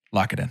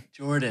 Lock it in.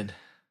 Jordan.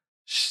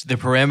 The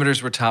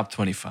parameters were top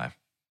 25.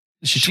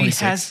 She She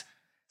 26. has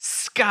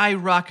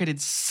skyrocketed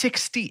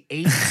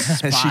 68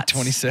 spots Is she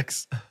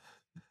 26?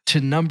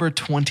 to number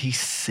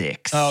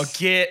 26. Oh,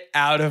 get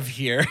out of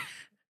here.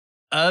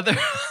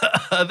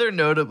 Other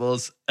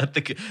notables at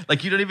the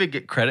like you don't even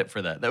get credit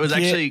for that. That was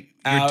Get actually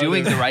you're out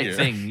doing of the right here.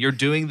 thing. You're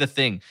doing the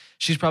thing.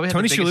 She's probably had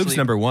Tony the biggest Shalhoub's lead.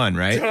 number 1,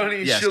 right?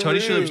 Yes, Tony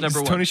Shalhoub's number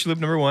Is 1. Tony Shalhoub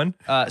number 1?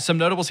 Some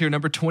notables here.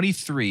 Number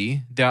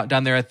 23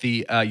 down there at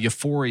the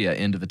Euphoria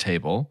end of the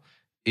table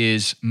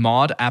is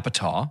Maud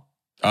Apatow,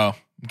 Oh,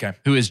 okay.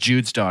 who is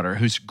Jude's daughter,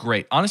 who's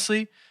great.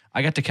 Honestly,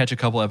 I got to catch a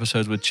couple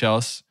episodes with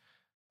Chelsea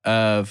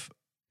of.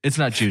 It's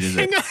not Jude, is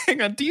it?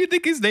 Hang on. Do you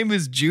think his name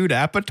is Jude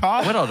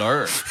Apatow? What on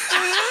earth?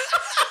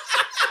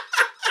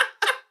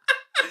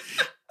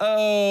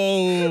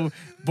 Oh,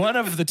 one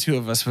of the two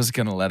of us was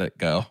going to let it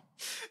go.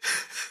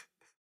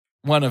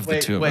 One of the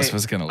two of us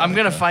was going to let I'm it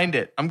gonna go. find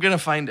it. I'm gonna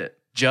find it.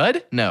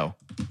 Judd? No.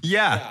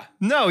 Yeah.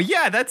 No,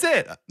 yeah, that's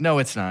it. No,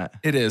 it's not.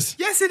 It is.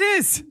 Yes, it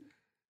is.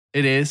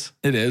 It is.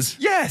 It is.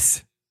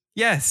 Yes.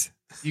 Yes.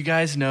 You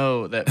guys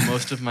know that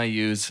most of my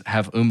U's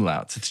have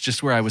umlauts. It's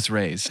just where I was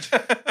raised.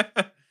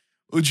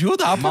 Jude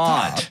Apatow.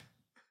 Maud.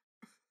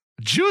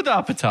 Jude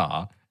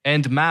Apatow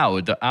and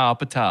Maud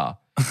Apatow.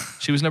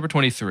 She was number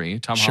 23.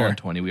 Tom Sure. Holland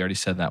 20. We already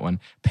said that one.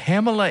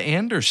 Pamela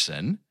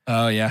Anderson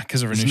Oh, yeah,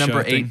 because of her is new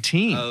number show thing.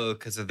 18. Oh,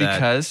 because of that.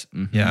 Because,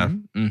 Yeah.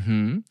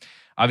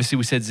 Obviously,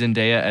 we said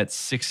Zendaya at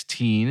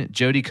 16.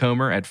 Jodie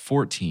Comer at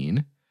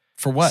 14.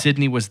 For what?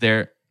 Sydney was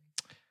there.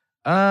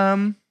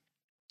 Not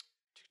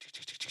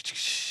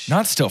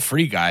Still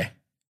Free Guy.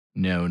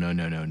 No.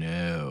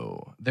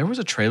 There was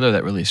a trailer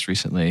that released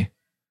recently.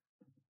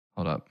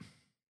 Hold up.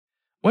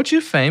 What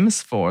you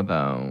famous for,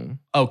 though?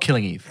 Oh,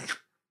 Killing Eve.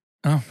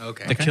 Oh,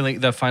 Okay.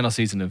 The final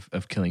season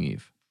of Killing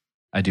Eve,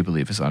 I do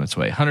believe, is on its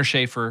way. Hunter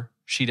Schafer,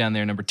 she down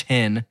there, number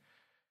 10.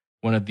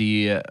 One of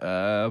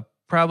the,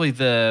 probably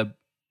the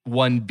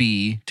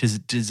 1B to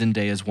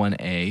Zendaya's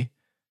 1A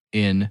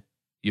in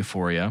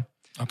Euphoria.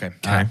 okay.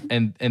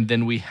 And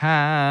then we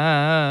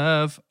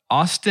have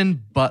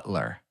Austin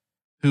Butler,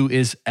 who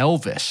is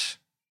Elvis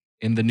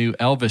in the new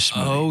Elvis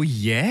movie. Oh,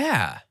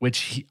 yeah.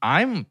 Which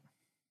I'm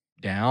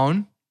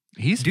down.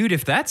 Dude,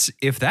 if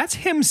that's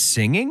him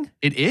singing,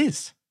 It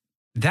is.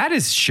 that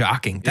is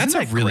shocking. That's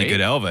that a really great?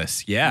 good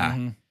Elvis. Yeah.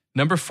 Mhm.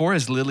 Number 4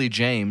 is Lily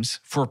James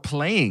for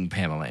playing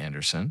Pamela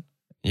Anderson.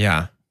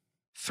 Yeah.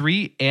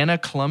 3, Anna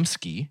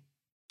Klumsky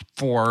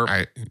for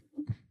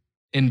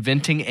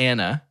inventing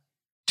Anna.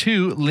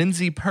 2,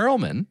 Lindsay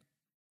Perlman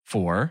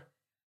for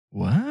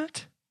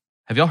what?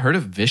 Have y'all heard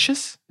of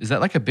Vicious? Is that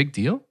like a big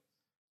deal?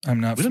 I'm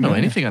not We don't know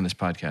familiar. anything on this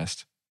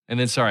podcast. And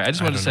then, sorry, I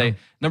just I wanted to don't say,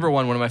 number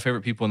 1, one of my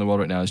favorite people in the world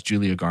right now is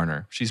Julia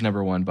Garner. She's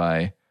number 1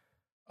 by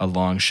a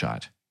long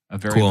shot. A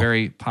very, Cool.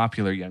 very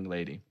popular young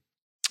lady.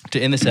 To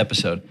end this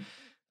episode,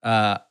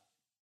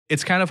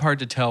 it's kind of hard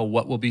to tell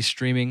what will be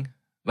streaming.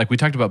 Like we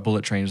talked about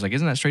Bullet Train. It's like,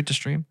 isn't that straight to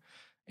stream?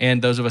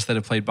 And those of us that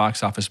have played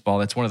Box Office Ball,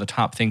 that's one of the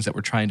top things that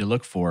we're trying to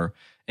look for.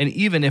 And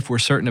even if we're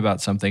certain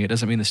about something, it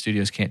doesn't mean the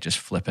studios can't just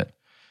flip it.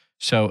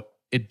 So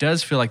it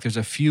does feel like there's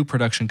a few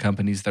production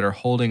companies that are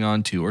holding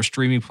on to, or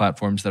streaming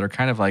platforms that are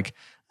kind of like,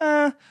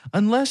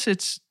 unless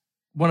it's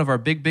one of our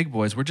big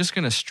boys, we're just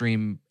going to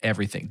stream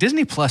everything.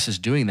 Disney Plus is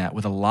doing that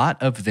with a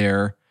lot of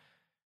their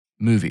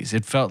movies.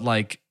 It felt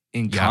like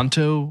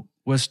Encanto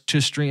was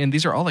to stream, and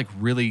these are all like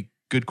really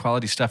good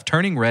quality stuff.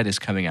 Turning Red is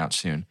coming out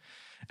soon,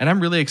 and I'm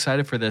really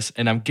excited for this,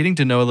 and I'm getting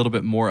to know a little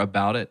bit more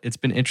about it. It's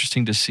been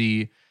interesting to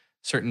see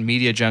certain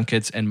media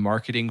junkets and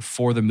marketing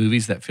for the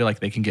movies that feel like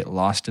they can get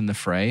lost in the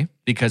fray,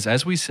 because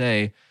as we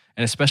say,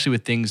 and especially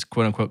with things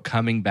quote unquote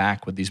coming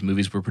back with these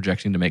movies we're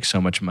projecting to make so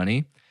much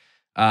money,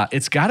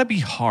 it's got to be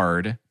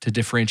hard to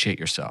differentiate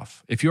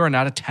yourself. If you are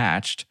not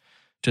attached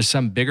to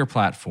some bigger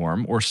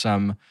platform or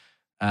some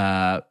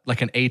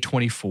like an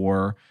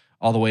A24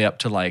 all the way up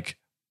to like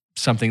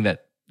something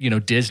that,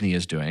 Disney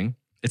is doing,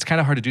 it's kind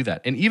of hard to do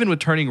that. And even with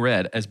Turning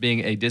Red as being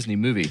a Disney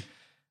movie,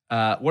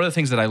 one of the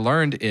things that I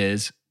learned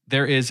is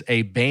there is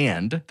a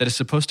band that is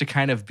supposed to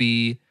kind of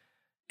be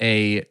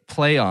a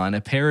play on,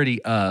 a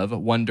parody of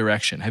One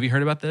Direction. Have you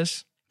heard about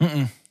this?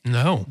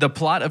 No. The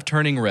plot of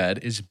Turning Red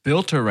is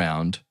built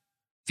around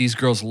these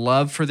girls'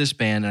 love for this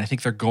band, and I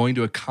think they're going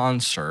to a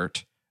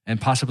concert and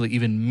possibly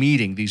even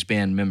meeting these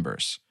band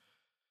members.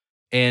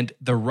 And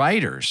the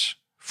writers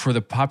for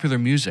the popular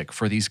music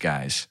for these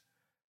guys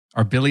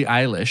are Billie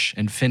Eilish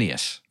and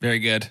Phineas. Very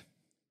good.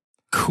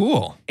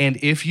 Cool. And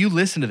if you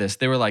listen to this,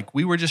 they were like,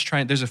 we were just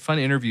trying, there's a fun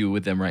interview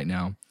with them right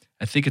now.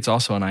 I think it's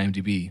also on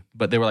IMDb,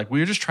 but they were like, we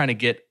were just trying to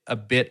get a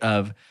bit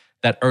of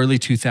that early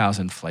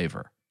 2000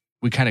 flavor.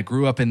 We kind of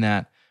grew up in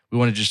that. We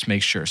wanted to just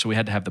make sure. So we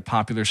had to have the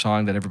popular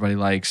song that everybody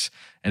likes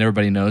and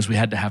everybody knows. We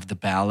had to have the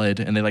ballad,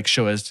 and they like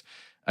show us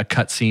a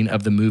cutscene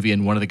of the movie,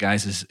 and one of the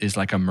guys is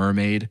like a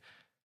mermaid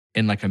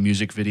in like a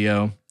music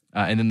video.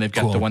 And then they've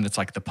got the one that's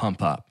like the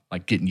pump up,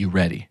 like getting you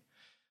ready.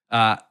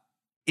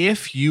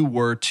 If you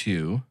were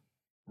to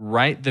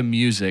write the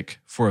music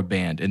for a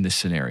band in this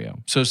scenario.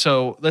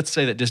 So let's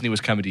say that Disney was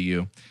coming to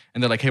you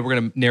and they're like, hey, we're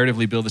going to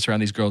narratively build this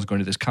around these girls going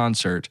to this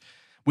concert.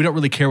 We don't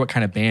really care what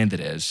kind of band it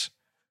is.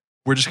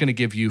 We're just going to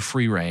give you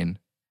free reign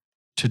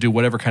to do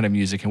whatever kind of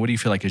music. And what do you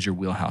feel like is your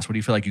wheelhouse? What do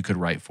you feel like you could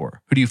write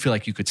for? Who do you feel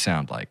like you could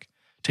sound like?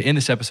 To end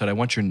this episode, I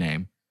want your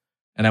name,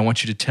 and I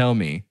want you to tell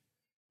me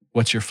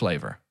what's your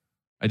flavor.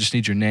 I just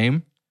need your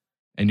name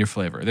and your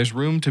flavor. There's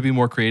room to be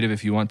more creative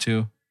if you want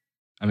to.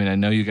 I mean, I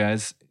know you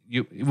guys,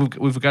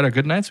 we've got our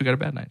good nights, we've got our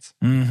bad nights.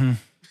 Mm-hmm.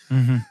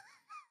 Mm-hmm.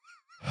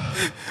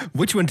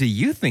 Which one do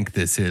you think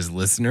this is,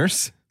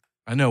 listeners?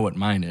 I know what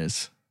mine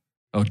is.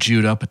 Oh,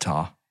 Jude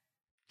Apatow.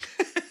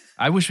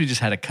 I wish we just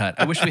had a cut.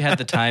 I wish we had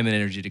the time and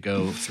energy to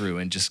go through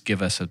and just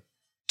give us a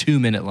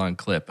 2-minute long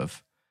clip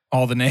of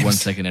all the names,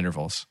 1-second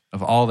intervals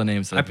of all the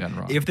names that I've gotten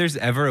wrong. If there's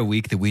ever a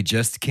week that we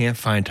just can't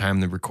find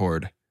time to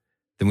record,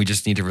 then we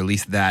just need to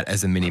release that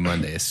as a mini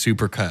Monday, a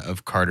super cut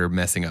of Carter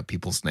messing up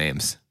people's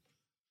names.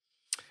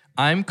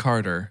 I'm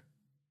Carter,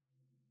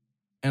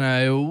 and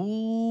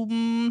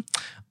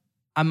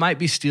I might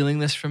be stealing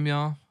this from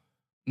y'all.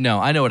 No,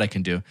 I know what I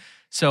can do.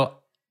 So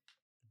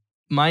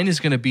mine is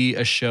going to be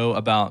a show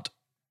about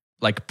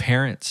like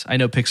parents. I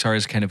know Pixar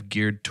is kind of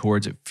geared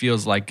towards, it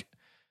feels like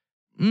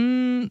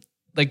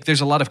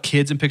there's a lot of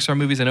kids in Pixar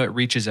movies. I know it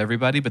reaches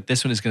everybody, but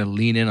this one is going to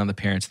lean in on the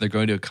parents. They're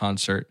going to a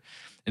concert,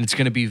 and it's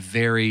going to be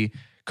very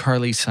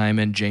Carly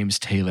Simon, James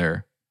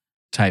Taylor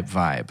type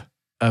vibe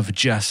of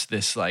just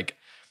this like,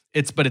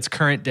 but it's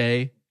current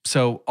day.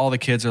 So all the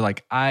kids are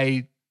like,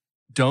 I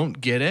don't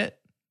get it.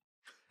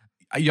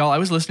 Y'all, I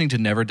was listening to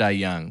Never Die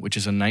Young, which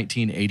is a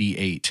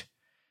 1988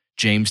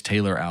 James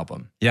Taylor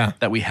album. Yeah.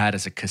 That we had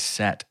as a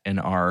cassette in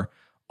our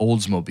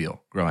Oldsmobile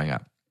growing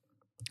up.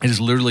 It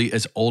is literally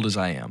as old as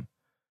I am.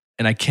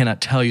 And I cannot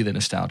tell you the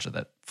nostalgia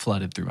that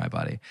flooded through my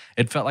body.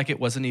 It felt like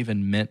it wasn't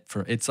even meant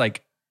for, it's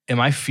like,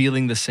 am I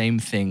feeling the same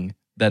thing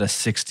that a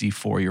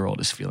 64-year-old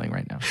is feeling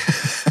right now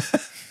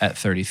at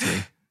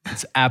 33?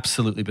 It's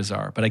absolutely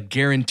bizarre, but I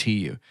guarantee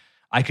you,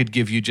 I could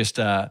give you just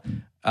I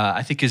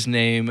think his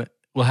name,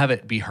 we'll have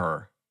it be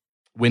her.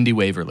 Wendy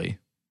Waverly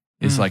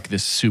is like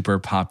this super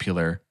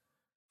popular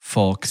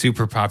folk.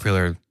 Super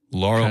popular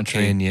Laurel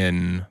Country.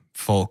 Canyon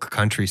folk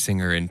country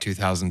singer in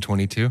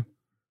 2022?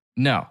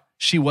 No,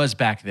 she was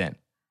back then.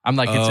 I'm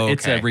like,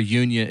 it's a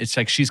reunion. It's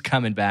like she's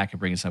coming back and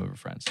bringing some of her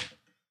friends.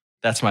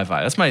 That's my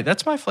vibe.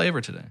 That's my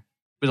flavor today.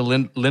 With a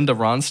Linda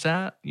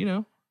Ronstadt,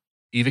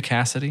 Eva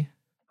Cassidy.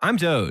 I'm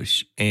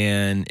Doge,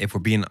 and if we're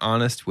being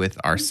honest with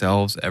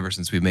ourselves, ever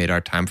since we made our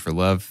Time for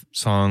Love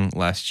song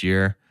last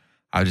year,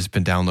 I've just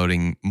been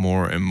downloading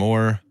more and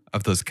more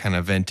of those kind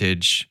of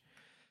vintage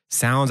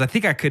sounds. I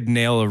think I could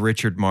nail a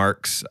Richard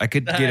Marx. I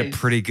could get a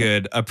pretty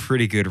good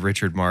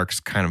Richard Marx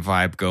kind of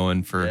vibe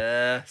going for.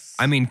 Yes.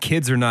 I mean,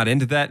 kids are not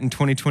into that in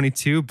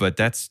 2022, but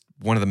that's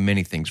one of the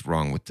many things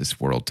wrong with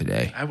this world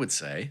today. I would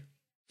say.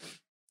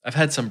 I've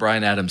had some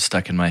Bryan Adams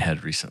stuck in my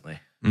head recently.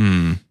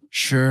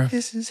 Sure.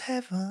 This is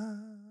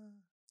heaven.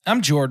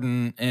 I'm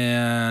Jordan,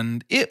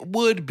 and it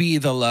would be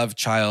the love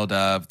child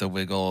of the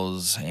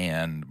Wiggles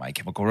and My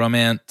Chemical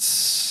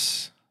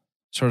Romance.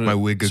 Sort of like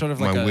wiggical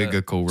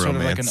romance. Sort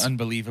of like an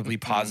unbelievably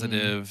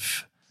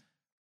positive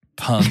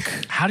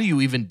punk. How do you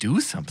even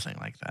do something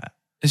like that?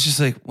 It's just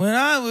like, when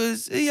I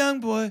was a young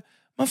boy,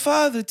 My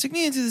father took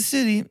me into the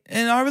city,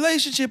 and our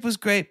relationship was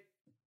great.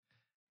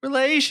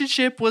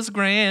 Relationship was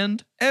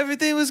grand.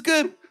 Everything was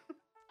good,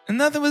 and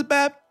nothing was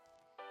bad.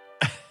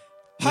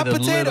 Hot With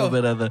potato.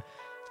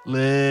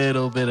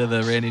 Little bit of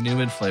the Randy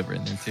Newman flavor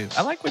in there too.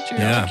 I like what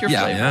you're. I like your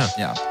flavor.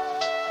 Yeah.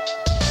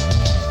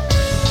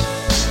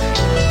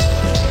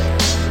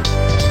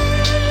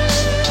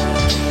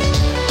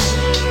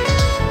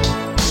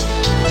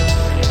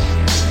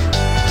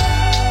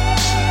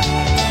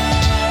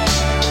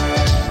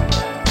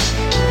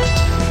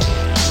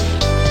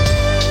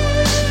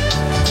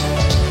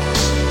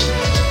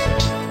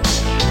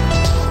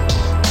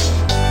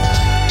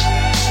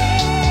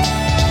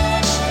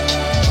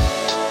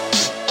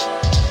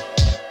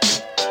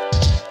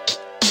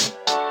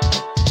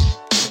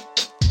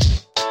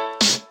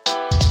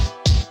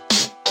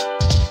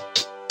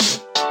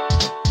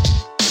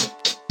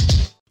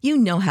 You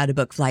know how to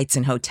book flights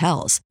and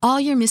hotels. All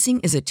you're missing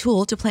is a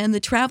tool to plan the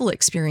travel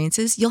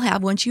experiences you'll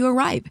have once you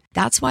arrive.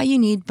 That's why you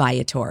need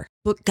Viator.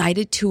 Book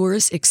guided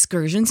tours,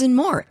 excursions, and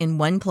more in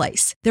one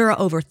place. There are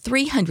over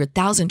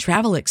 300,000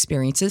 travel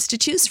experiences to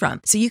choose from,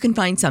 so you can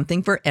find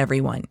something for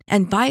everyone.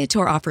 And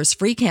Viator offers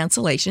free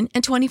cancellation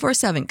and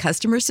 24/7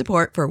 customer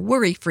support for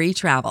worry-free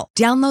travel.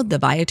 Download the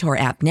Viator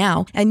app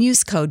now and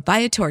use code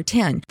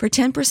Viator10 for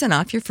 10%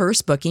 off your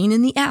first booking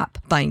in the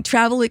app. Find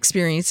travel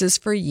experiences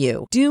for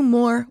you. Do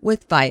more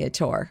with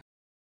Viator.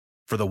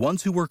 For the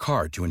ones who work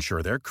hard to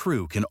ensure their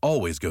crew can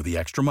always go the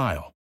extra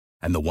mile,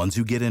 and the ones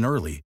who get in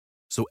early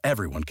so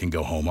everyone can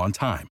go home on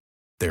time,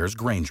 there's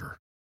Grainger,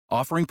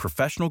 offering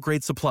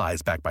professional-grade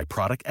supplies backed by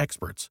product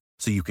experts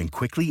so you can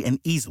quickly and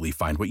easily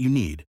find what you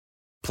need.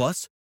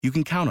 Plus, you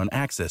can count on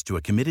access to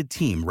a committed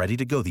team ready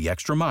to go the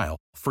extra mile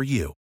for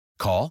you.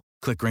 Call,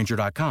 click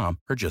Grainger.com,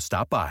 or just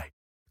stop by.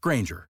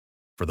 Grainger,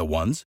 for the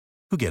ones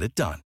who get it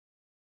done.